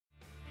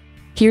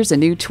Here's a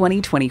new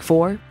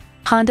 2024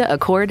 Honda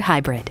Accord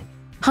Hybrid.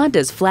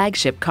 Honda's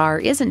flagship car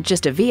isn't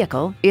just a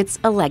vehicle, it's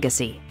a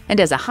legacy. And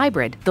as a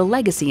hybrid, the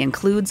legacy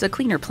includes a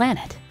cleaner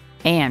planet.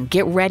 And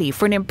get ready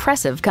for an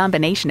impressive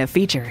combination of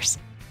features: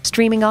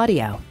 streaming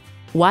audio,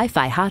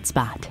 Wi-Fi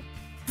hotspot,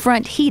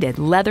 front heated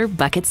leather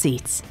bucket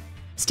seats,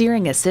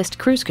 steering assist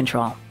cruise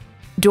control,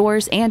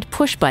 doors and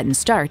push-button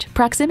start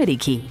proximity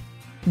key,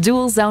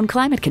 dual zone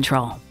climate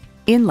control,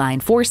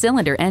 inline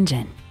 4-cylinder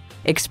engine,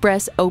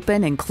 express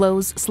open and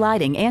close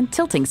sliding and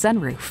tilting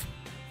sunroof,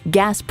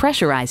 gas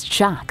pressurized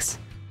shocks,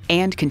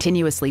 and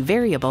continuously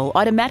variable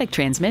automatic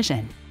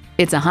transmission.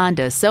 It's a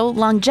Honda, so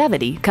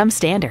longevity comes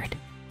standard.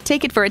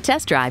 Take it for a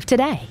test drive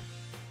today.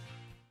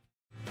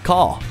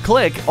 Call,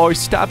 click, or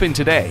stop in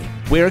today.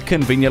 We're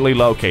conveniently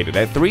located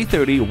at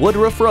 330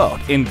 Woodruff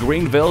Road in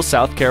Greenville,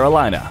 South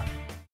Carolina.